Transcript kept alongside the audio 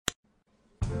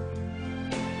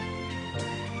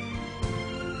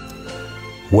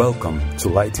Welcome to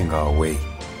Lighting Our Way,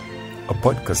 a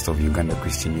podcast of Uganda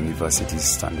Christian University's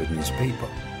Standard newspaper.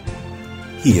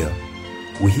 Here,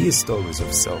 we hear stories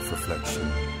of self-reflection,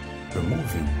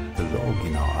 removing the log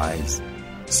in our eyes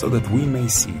so that we may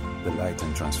see the light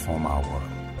and transform our world.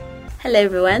 Hello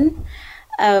everyone,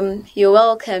 you're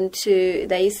welcome to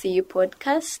the UCU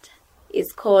podcast.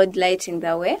 It's called Lighting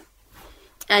the Way.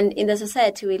 And in the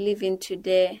society we live in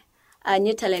today, a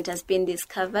new talent has been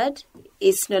discovered.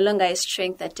 It's no longer a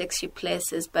strength that takes you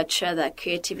places, but rather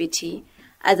creativity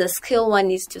as a skill one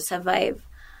needs to survive.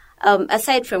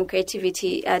 Aside from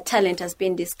creativity, talent has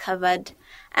been discovered,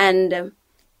 and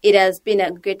it has been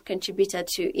a great contributor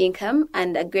to income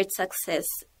and a great success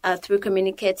through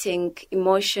communicating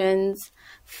emotions,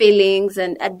 feelings,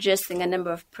 and addressing a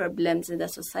number of problems in the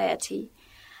society.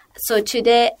 So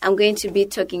today, I'm going to be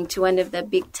talking to one of the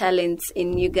big talents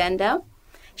in Uganda.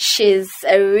 She's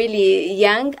really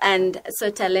young and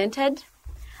so talented,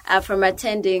 from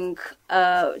attending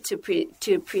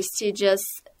to prestigious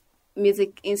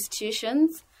music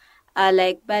institutions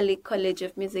like Bali College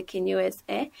of Music in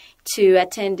USA, to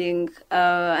attending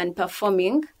and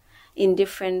performing in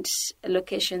different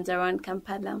locations around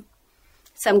Kampala.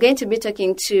 So I'm going to be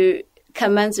talking to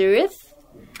Kamanzi Ruth.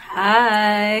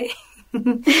 Hi.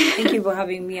 Thank you for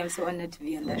having me. I'm so honored to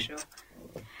be on the show.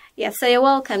 Yeah, so you're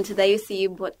welcome to the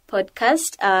UCU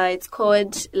podcast. It's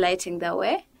called Lighting the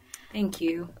Way. Thank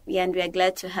you. Yeah, and we are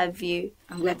glad to have you.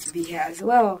 I'm glad to be here as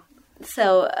well.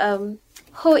 So,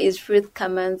 who is Ruth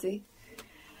Kamanzi?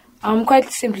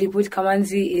 Quite simply put,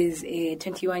 Kamanzi is a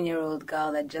 21-year-old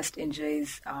girl that just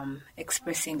enjoys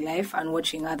expressing life and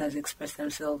watching others express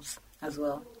themselves as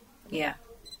well. Yeah.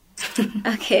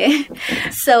 Okay.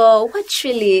 So what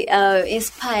really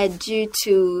inspired you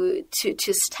to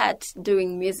start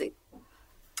doing music?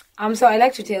 So I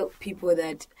like to tell people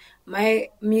that my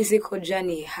musical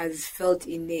journey has felt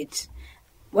innate.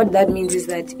 What that means is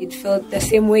that it felt the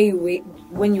same way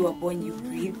when you were born, you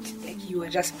breathed, like you were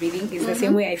just breathing. It's the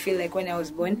same way I feel like when I was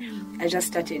born, I just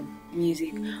started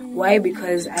music. Why?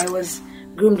 Because I was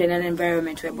groomed in an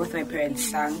environment where both my parents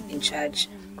sang in church.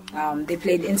 They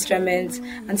played instruments,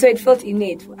 and so it felt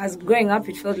innate. As growing up,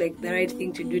 it felt like the right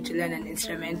thing to do, to learn an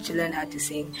instrument, to learn how to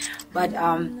sing. But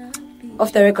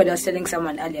off the record, I was telling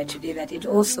someone earlier today that it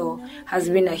also has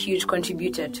been a huge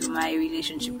contributor to my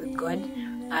relationship with God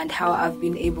and how I've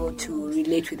been able to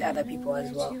relate with other people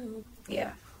as well.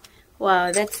 Yeah.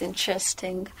 Wow, that's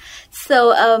interesting.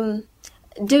 So,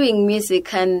 doing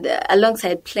music and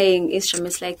alongside playing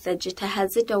instruments like the guitar,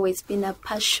 has it always been a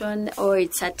passion or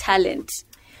it's a talent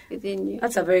within you?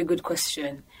 That's a very good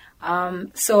question.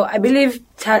 So I believe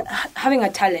having a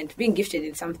talent, being gifted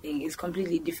in something, is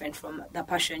completely different from the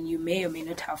passion you may or may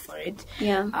not have for it.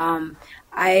 Yeah.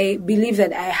 I believe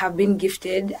that I have been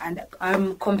gifted and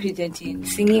I'm competent in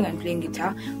singing and playing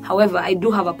guitar. However, I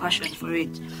do have a passion for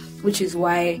it, which is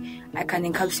why I can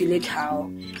encapsulate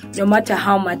how no matter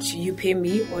how much you pay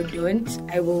me or don't,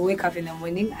 I will wake up in the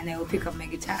morning and I will pick up my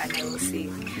guitar and I will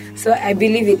sing. So I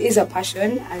believe it is a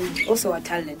passion and also a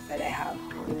talent that I have.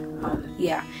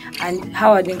 And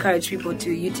how I'd encourage people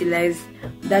to utilize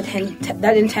that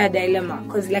entire dilemma,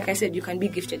 because like I said, you can be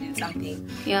gifted in something.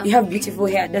 Yeah. You have beautiful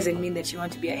hair, doesn't mean that you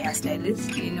want to be a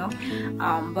hairstylist, you know.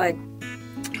 But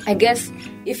I guess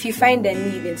if you find a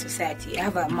need in society, I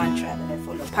have a mantra that I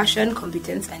follow: passion,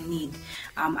 competence, and need.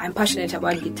 I'm passionate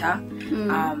about guitar.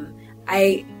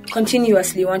 I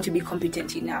continuously want to be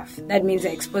competent enough. That means I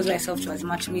expose myself to as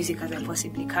much music as I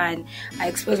possibly can. I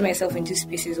expose myself into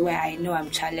spaces where I know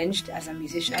I'm challenged as a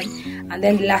musician. And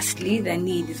then lastly, the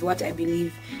need is what I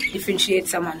believe differentiates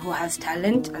someone who has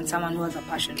talent and someone who has a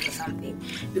passion for something.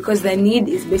 Because the need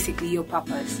is basically your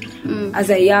purpose. As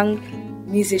a young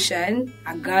musician,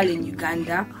 a girl in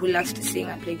Uganda who loves to sing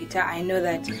and play guitar, I know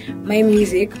that my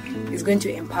music is going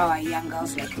to empower young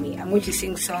girls like me. I'm going to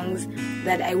sing songs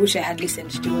that I wish I had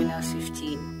listened to when I was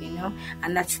 15, you know,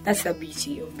 and that's the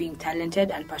beauty of being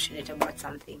talented and passionate about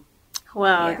something.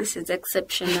 Wow, yeah. This is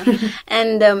exceptional.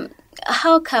 And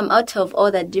how come out of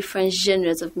all the different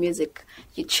genres of music,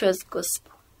 you chose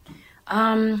gospel?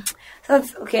 So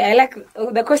that's okay. I like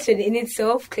the question in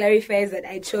itself clarifies that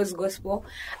I chose gospel.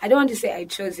 I don't want to say I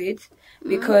chose it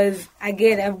because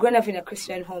again, I've grown up in a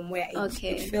Christian home where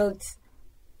it felt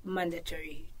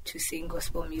mandatory to sing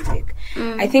gospel music.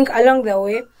 I think along the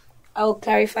way, I'll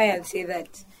clarify and say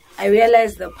that I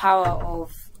realized the power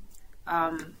of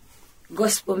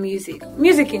gospel music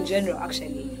in general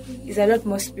actually is a lot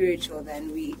more spiritual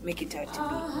than we make it out to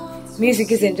be.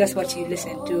 Music isn't just what you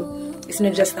listen to. It's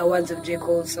not just the words of J.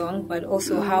 Cole's song, but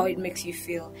also how it makes you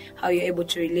feel, how you're able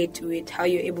to relate to it, how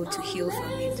you're able to heal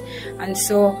from it. And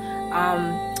so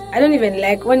I don't even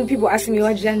like when people ask me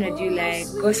what genre do you like,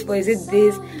 gospel, is it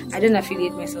this? I don't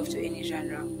affiliate myself to any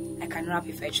genre. I can rap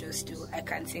if I chose to. I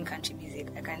can sing country music.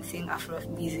 I can sing Afro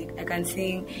music. I can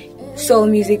sing soul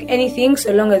music. Anything,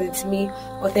 so long as it's me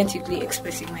authentically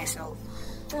expressing myself.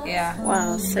 Yeah.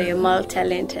 Wow. So you're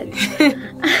multi-talented.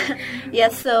 Yeah.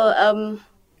 So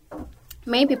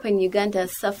many people in Uganda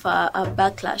suffer a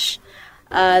backlash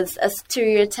as a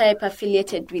stereotype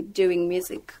affiliated with doing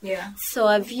music. Yeah. So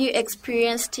have you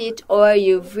experienced it, or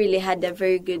you've really had a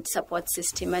very good support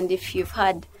system? And if you've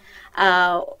had,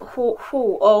 who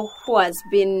has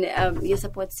been your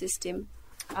support system?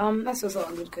 That's also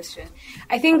a good question.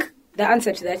 I think the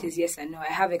answer to that is yes and no.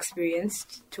 I have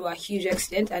experienced to a huge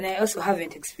extent, and I also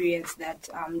haven't experienced that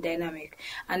dynamic.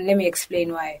 And let me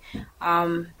explain why.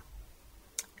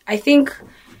 I think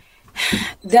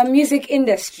the music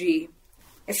industry,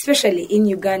 especially in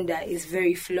Uganda, is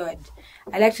very flawed.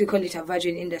 I like to call it a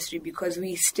virgin industry because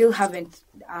we still haven't,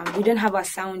 we don't have a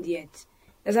sound yet.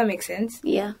 Does that make sense?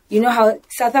 Yeah. You know how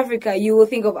South Africa, you will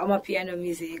think of amapiano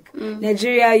music.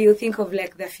 Nigeria, you'll think of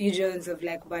like the fusions of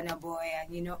like Burna Boy,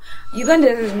 and you know,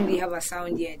 Uganda doesn't really have a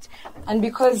sound yet. And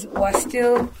because we're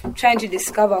still trying to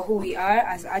discover who we are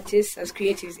as artists, as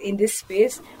creatives in this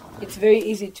space, it's very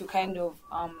easy to kind of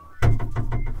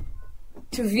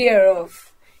to veer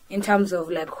off in terms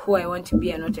of like who I want to be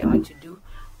and what I want to do.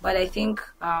 But I think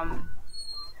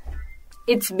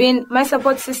it's been my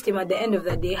support system at the end of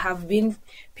the day have been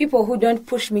people who don't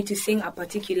push me to sing a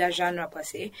particular genre per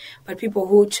se, but people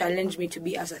who challenge me to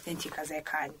be as authentic as I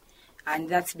can. And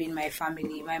that's been my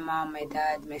family, my mom, my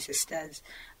dad, my sisters.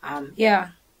 Yeah,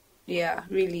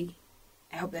 really.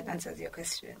 I hope that answers your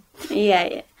question.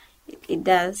 Yeah, it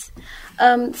does.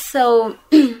 So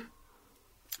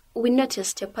we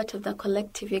noticed you're part of the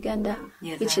Collective Uganda,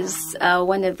 Yes, which is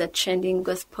one of the trending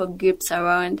gospel groups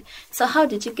around. So how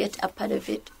did you get a part of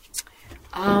it?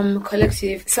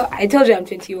 Collective. So I told you I'm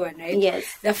 21, right? Yes.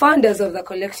 The founders of the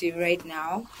Collective right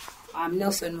now,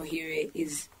 Nelson Muhire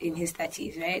is in his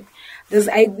 30s, right?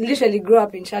 I literally grew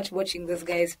up in church watching those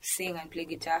guys sing and play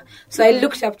guitar. So I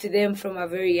looked up to them from a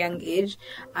very young age.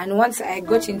 And once I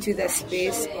got into the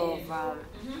space of...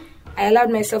 I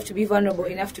allowed myself to be vulnerable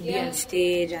enough to be on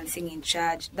stage and sing in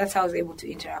church. That's how I was able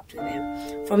to interact with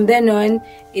them. From then on,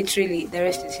 it's really, the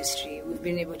rest is history. We've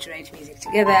been able to write music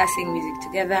together, sing music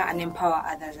together, and empower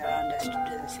others around us to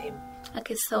do the same.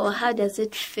 Okay, so how does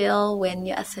it feel when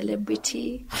you're a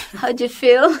celebrity? How do you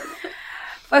feel?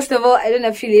 First of all, I don't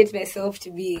affiliate myself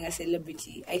to being a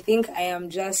celebrity. I think I am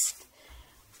just...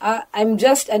 I'm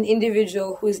just an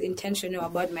individual who is intentional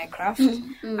about my craft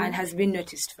and has been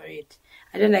noticed for it.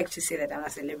 I don't like to say that I'm a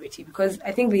celebrity because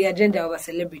I think the agenda of a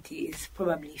celebrity is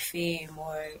probably fame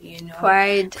or, you know...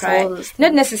 Pride.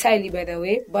 Not necessarily, by the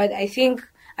way, but I think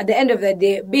at the end of the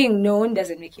day, being known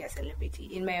doesn't make you a celebrity,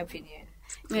 in my opinion.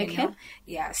 Okay. You know?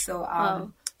 Yeah,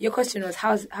 so your question was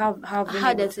how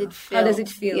does it feel? How does it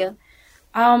feel?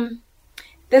 Yeah.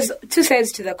 There's two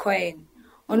sides to the coin.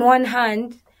 On one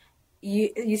hand,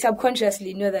 you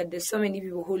subconsciously know that there's so many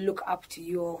people who look up to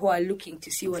you or who are looking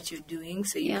to see what you're doing.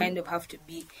 So you kind of have to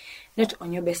be not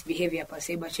on your best behavior per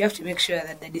se, but you have to make sure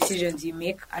that the decisions you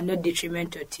make are not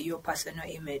detrimental to your personal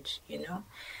image, you know.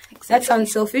 Exactly. That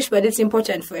sounds selfish, but it's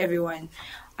important for everyone.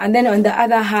 And then on the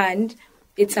other hand,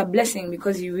 it's a blessing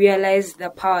because you realize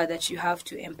the power that you have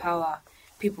to empower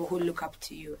people who look up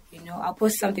to you. You know, I'll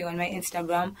post something on my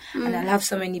Instagram and I'll have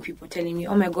so many people telling me,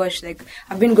 oh my gosh, like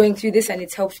I've been going through this and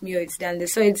it's helped me or it's done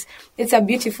this. So it's a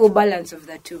beautiful balance of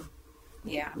the two.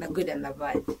 Yeah, the good and the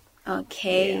bad.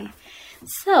 Okay. Yeah.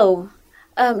 So,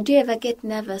 do you ever get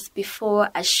nervous before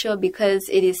a show? Because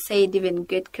it is said even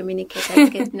great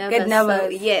communicators get nervous. Get nervous. So,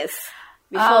 yes.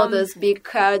 Before those big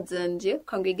crowds and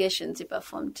congregations you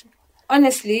perform to.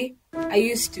 Honestly, I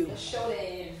used to.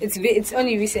 It's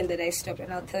only recent that I stopped,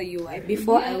 and I'll tell you why.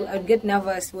 Before, I would get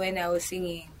nervous when I was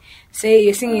singing. Say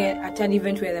you're singing at an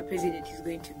event where the president is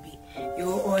going to be.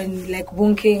 You're on like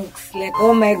Boom Kings, like,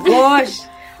 oh my gosh,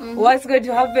 what's going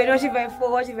to happen? What if I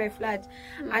fall? What if I flat?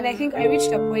 And I think I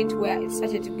reached a point where it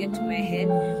started to get to my head.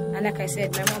 And like I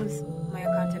said, my mom's my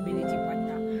accountability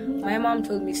partner. My mom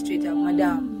told me straight up,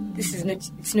 Madam,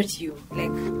 it's not you.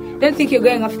 Like, don't think you're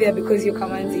going up there because you're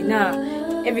Kamanzi.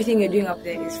 Nah, everything you're doing up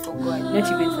there is for God, not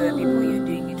even for the people you're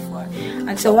doing it for.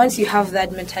 And so once you have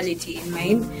that mentality in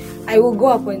mind, I will go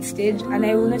up on stage and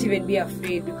I will not even be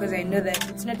afraid because I know that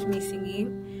it's not me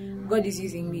singing, God is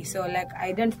using me. So like,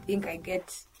 I don't think I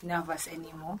get nervous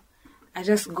anymore. I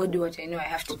just go do what I know I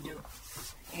have to do.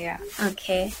 Yeah.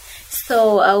 Okay.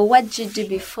 So what did you do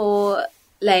before,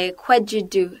 like, what did you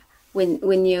do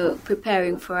when you're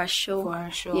preparing for a show? For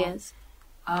a show. Yes.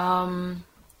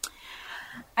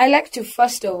 I like to,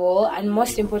 first of all, and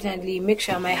most importantly, make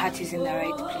sure my heart is in the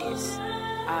right place.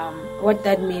 What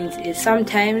that means is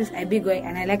sometimes I be going,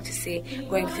 and I like to say,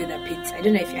 going through the pits. I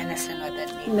don't know if you understand what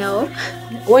that means. No.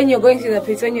 When you're going through the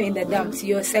pits, when you're in the dumps,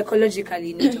 you're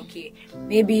psychologically not okay.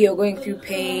 Maybe you're going through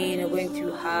pain, or going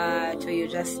through hurt, or you're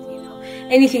just,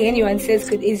 anything anyone says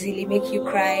could easily make you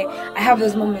cry. I have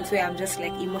those moments where I'm just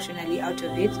like emotionally out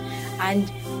of it.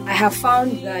 And I have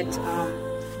found that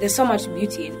there's so much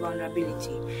beauty in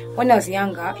vulnerability. When I was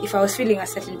younger, if I was feeling a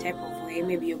certain type of way,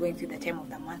 maybe you're going through the time of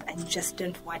the month and you just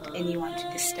don't want anyone to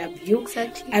disturb you,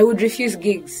 Exactly. I would refuse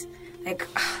gigs. Like,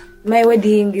 my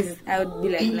wedding is, I would be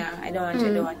like, nah, I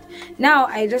don't want. Now,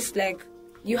 I just like,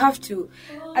 you have to,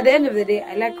 at the end of the day,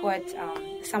 I like what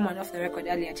someone off the record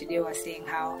earlier today was saying,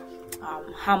 how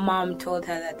her mom told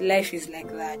her that life is like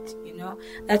that,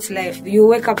 that's life. You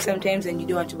wake up sometimes and you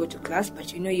don't want to go to class,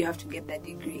 but you have to get that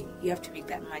degree, you have to make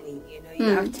that money, you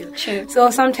have to. Sure.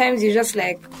 So sometimes you just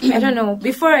like, I don't know,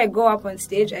 before I go up on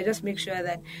stage, I just make sure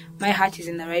that my heart is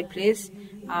in the right place.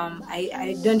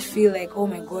 I don't feel like, oh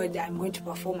my God, I'm going to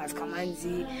perform as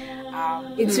Kamanzi.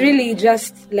 It's really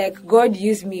just like, God,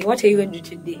 use me. What are you going to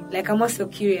do today? Like, I'm also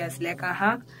curious. Like,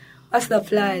 what's the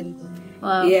plan?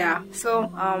 Wow. Yeah.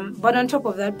 So, but on top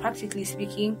of that, practically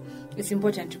speaking, it's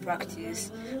important to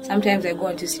practice. Sometimes I go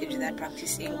onto stage without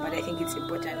practicing, but I think it's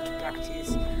important to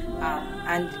practice.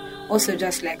 And also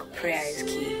just like prayer is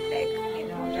key.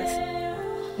 Like, just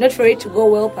not for it to go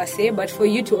well per se, but for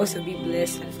you to also be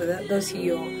blessed, and for those who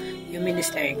you're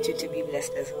ministering to be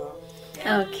blessed as well.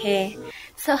 Yeah. Okay.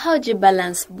 So how do you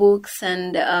balance books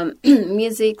and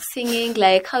music, singing?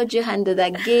 Like, how do you handle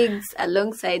the gigs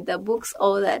alongside the books,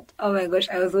 all that? Oh my gosh,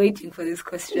 I was waiting for this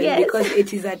question Yes. because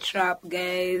it is a trap,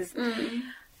 guys.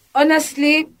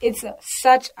 Honestly, it's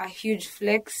such a huge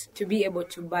flex to be able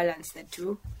to balance the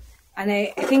two. And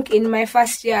I think in my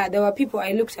first year, there were people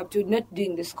I looked up to not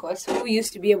doing this course who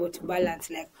used to be able to balance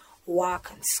like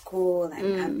work and school.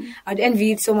 And I'd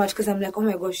envy it so much because I'm like, oh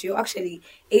my gosh, you're actually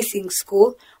acing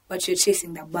school, but you're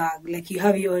chasing the bag. Like, you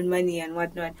have your own money and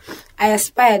whatnot. I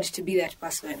aspired to be that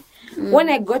person. When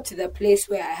I got to the place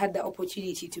where I had the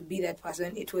opportunity to be that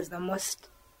person, it was the most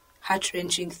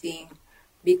heart-wrenching thing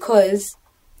because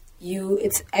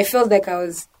I felt like I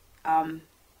was...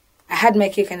 I had my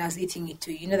cake and I was eating it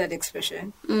too. You know that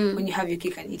expression? When you have your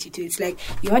cake and eat it too. It's like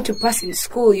you want to pass in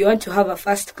school, you want to have a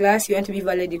first class, you want to be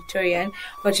valedictorian,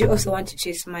 but you also want to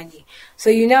chase money. So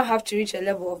you now have to reach a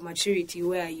level of maturity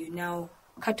where you now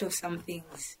cut off some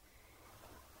things.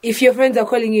 If your friends are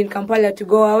calling you in Kampala to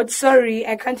go out, sorry,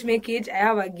 I can't make it. I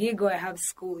have a gig or I have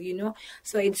school,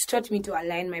 So it's taught me to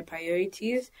align my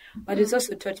priorities, but it's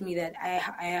also taught me that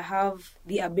I have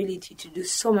the ability to do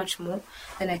so much more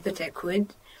than I thought I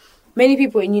could. Many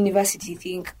people in university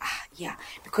think,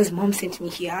 because mom sent me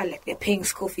here, like they're paying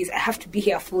school fees, I have to be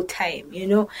here full time,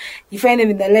 You find them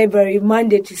in the library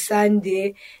Monday to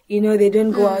Sunday, they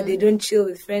don't go out, they don't chill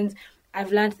with friends.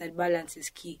 I've learned that balance is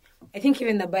key. I think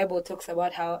even the Bible talks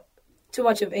about how too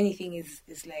much of anything is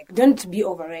like, don't be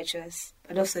over-righteous,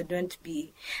 but also don't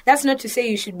be... That's not to say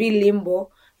you should be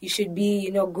limbo. You should be,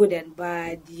 good and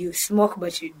bad. You smoke,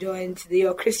 but you don't.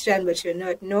 You're Christian, but you're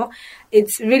not. No,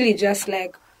 it's really just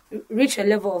like... reach a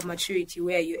level of maturity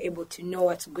where you're able to know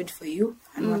what's good for you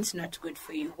and what's not good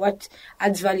for you, what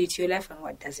adds value to your life and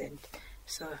what doesn't.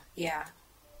 So, yeah,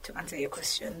 to answer your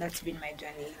question, that's been my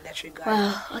journey in that regard.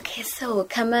 Wow, okay, so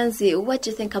Kamanzi, what do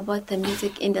you think about the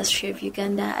music industry of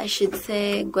Uganda? I should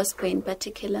say gospel in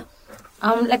particular.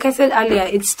 Like I said earlier,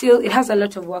 it has a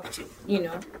lot of work to,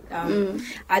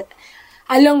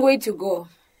 a long way to go.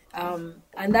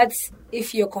 And that's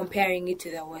if you're comparing it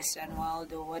to the Western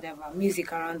world or whatever,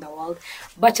 music around the world.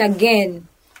 But again,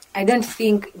 I don't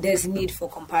think there's need for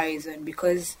comparison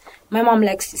because my mom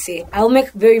likes to say, I'll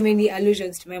make very many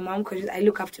allusions to my mom because I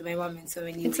look up to my mom in so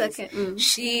many ways. It's okay.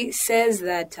 She says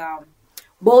that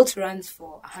Bolt runs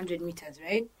for 100 meters,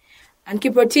 right? And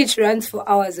Kiprotich runs for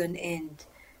hours on end.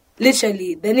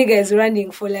 Literally, the nigga is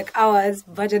running for like hours,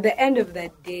 but at the end of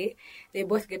that day, they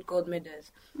both get gold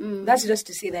medals. That's just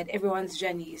to say that everyone's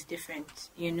journey is different,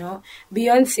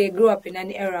 Beyonce grew up in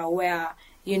an era where,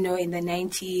 in the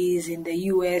 90s, in the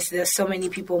US, there's so many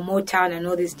people, Motown and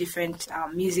all these different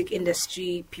music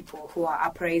industry people who are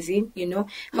uprising,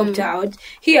 helped her out.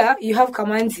 Here, you have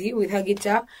Kamanzi with her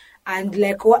guitar and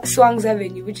like Swangs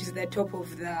Avenue, which is the top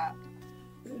of the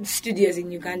studios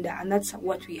in Uganda, and that's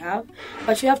what we have.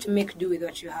 But you have to make do with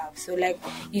what you have. So like,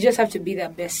 you just have to be the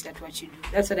best at what you do.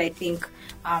 That's what I think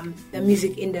the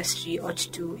music industry ought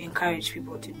to encourage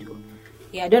people to do.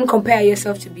 Yeah, don't compare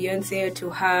yourself to Beyonce or to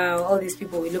her, all these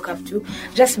people we look up to.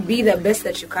 Just be the best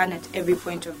that you can at every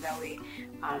point of the way.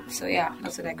 So yeah,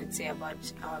 that's what I could say about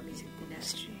our music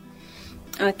industry.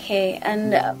 Okay,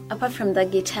 and apart from the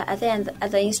guitar, are there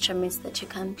other instruments that you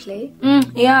can play?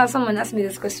 Yeah, someone asked me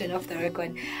this question off the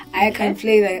record. I can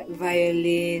play the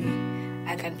violin.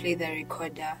 I can play the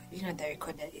recorder. You know what the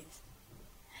recorder is?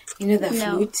 You know the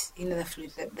flute? You know the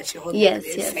flute that you hold like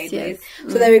this, sideways?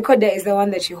 So the recorder is the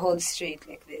one that you hold straight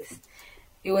like this.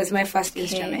 It was my first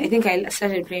instrument. I think I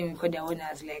started playing recorder when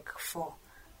I was like 4.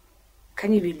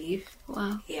 Can you believe?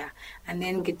 Wow. Yeah. And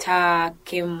then guitar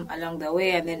came along the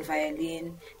way, and then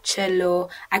violin, cello.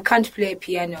 I can't play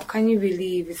piano. Can you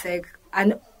believe? It's like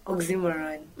an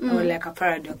oxymoron or like a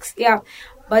paradox. Yeah.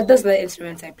 But those are the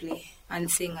instruments I play and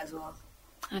sing as well.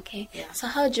 Okay. Yeah. So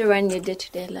how do you run your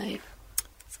day-to-day life?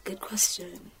 It's a good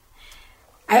question.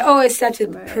 I always start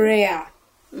with prayer.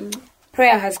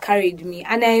 Prayer has carried me.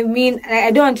 And I mean,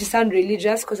 I don't want to sound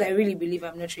religious because I really believe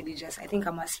I'm not religious. I think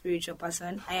I'm a spiritual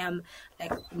person. I am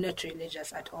like not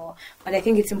religious at all. But I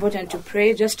think it's important to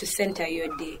pray just to center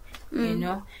your day, you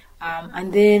know.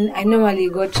 And then I normally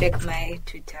go check my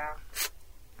Twitter.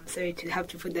 I'm sorry to have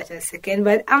to put that a second,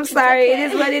 but I'm sorry. It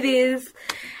is what it is.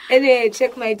 Anyway,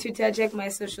 check my Twitter, check my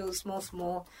social,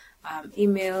 small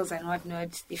emails and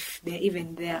whatnot, if they're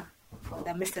even there.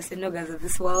 The Mr. Senogas of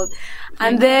this world.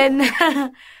 And then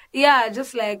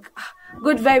just like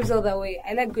good vibes all the way.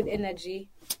 I like good energy,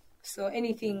 so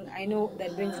anything I know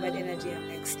that brings bad energy, I'm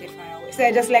like, stay far away. So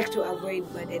I just like to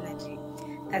avoid bad energy.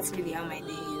 That's really how my day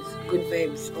is. Good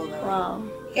vibes all the way. Wow.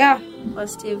 Yeah,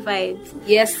 positive vibes.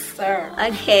 Yes, sir.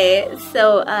 Okay,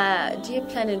 so do you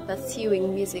plan on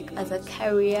pursuing music as a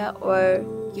career, or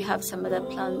you have some other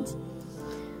plans?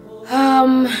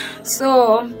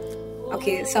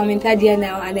 Okay, so I'm in third year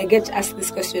now, and I get asked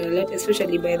this question a lot,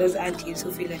 especially by those aunties who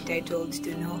feel entitled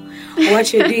to know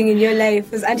what you're doing in your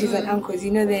life. Those aunties and uncles, you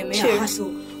know them. So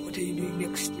what are you doing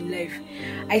next in life?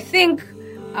 I think,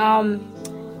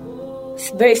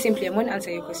 very simply, I'm going to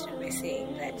answer your question by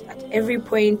saying that at every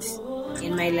point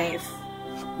in my life,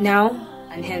 now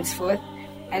and henceforth,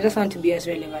 I just want to be as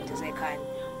relevant as I can.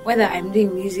 Whether I'm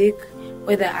doing music,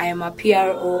 whether I am a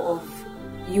PRO of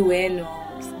UN or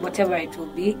whatever it will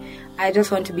be, I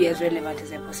just want to be as relevant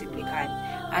as I possibly can.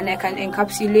 And I can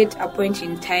encapsulate a point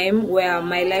in time where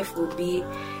my life will be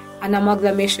an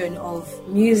amalgamation of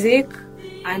music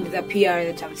and the PR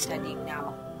that I'm studying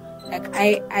now. Like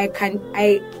I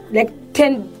like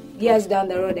 10 years down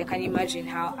the road, I can imagine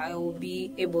how I will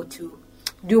be able to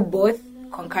do both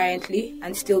concurrently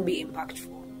and still be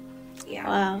impactful. Yeah.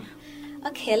 Wow.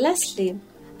 Okay, lastly,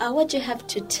 what do you have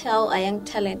to tell a young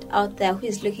talent out there who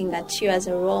is looking at you as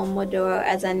a role model or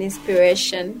as an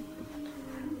inspiration?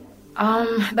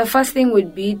 The first thing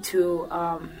would be to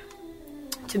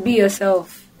be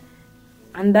yourself.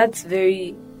 And that's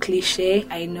very cliche,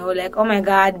 I know, like, oh my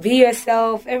God, be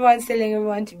yourself. Everyone's telling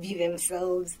everyone to be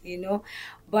themselves, you know.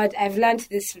 But I've learned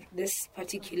this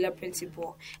particular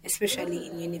principle, especially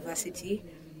in university.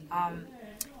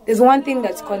 There's one thing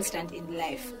that's constant in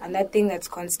life, and that thing that's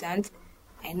constant,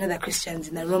 I know the Christians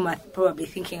in the room are probably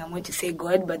thinking I'm going to say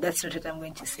God, but that's not what I'm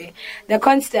going to say. The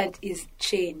constant is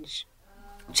change.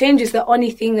 Change is the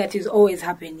only thing that is always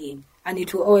happening, and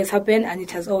it will always happen, and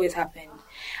it has always happened.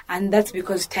 And that's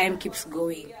because time keeps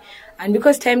going. And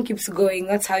because time keeps going,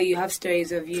 that's how you have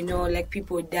stories of, you know, like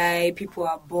people die, people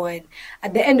are born.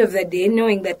 At the end of the day,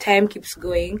 knowing that time keeps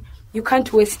going, you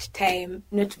can't waste time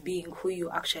not being who you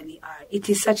actually are. It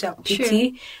is such a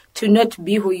pity to not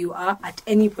be who you are at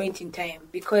any point in time,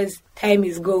 because time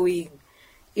is going,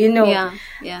 you know.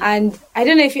 Yeah. And I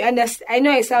don't know if you understand. I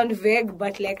know I sound vague,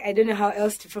 but like I don't know how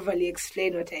else to properly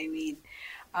explain what I mean.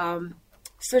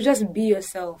 So just be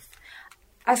yourself.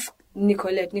 Ask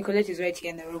Nicolette. Nicolette is right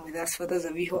here in the room with us. For those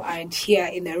of you who aren't here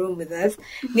in the room with us,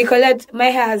 Nicolette, my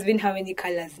hair has been how many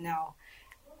colors now?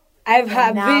 I've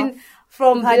been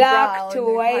from black brown,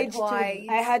 to white.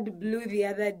 I had blue the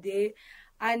other day,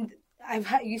 and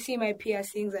you see my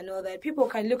piercings and all that. People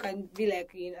can look and be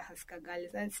like, you know, Haska girl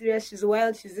is not serious, she's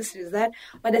wild, she's this, she's that.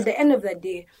 But at the end of the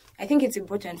day, I think it's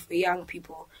important for young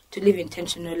people to live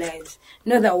intentional lives.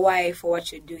 Know the why for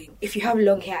what you're doing. If you have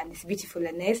long hair and it's beautiful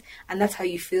and nice, and that's how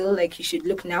you feel like you should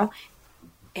look now,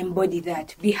 embody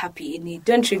that. Be happy in it.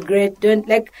 Don't regret.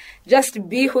 Just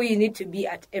be who you need to be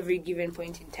at every given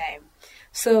point in time.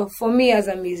 So for me as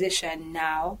a musician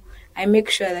now, I make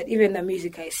sure that even the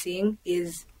music I sing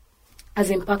is as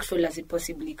impactful as it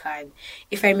possibly can.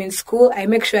 If I'm in school, I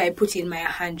make sure I put in my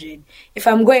 100. If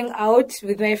I'm going out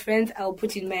with my friends, I'll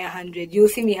put in my 100. You'll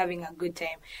see me having a good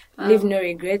time. Leave no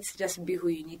regrets. Just be who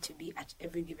you need to be at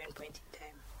every given point in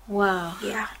time. Wow.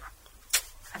 Yeah.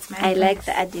 I like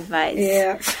the advice.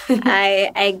 Yeah.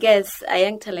 I guess a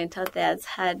young talent out there has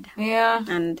had. Yeah.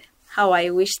 And how I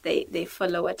wish they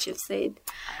follow what you've said.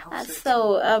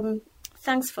 So,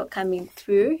 thanks for coming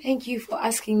through. Thank you for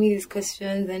asking me these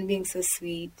questions and being so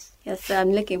sweet. Yes,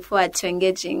 I'm looking forward to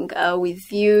engaging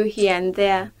with you here and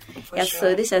there.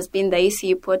 So this has been the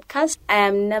UCU podcast. I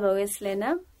am Nabaweesi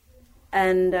Lennah,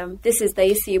 and this is the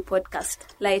UCU podcast,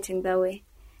 Lighting the Way.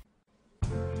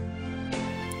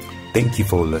 Thank you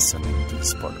for listening to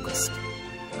this podcast.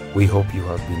 We hope you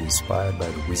have been inspired by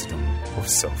the wisdom of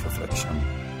self-reflection.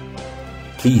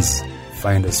 Please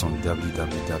find us on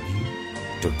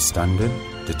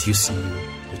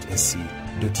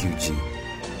www.standard.ucu.sc.ug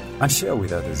and share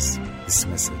with others this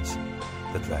message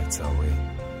that lights our way.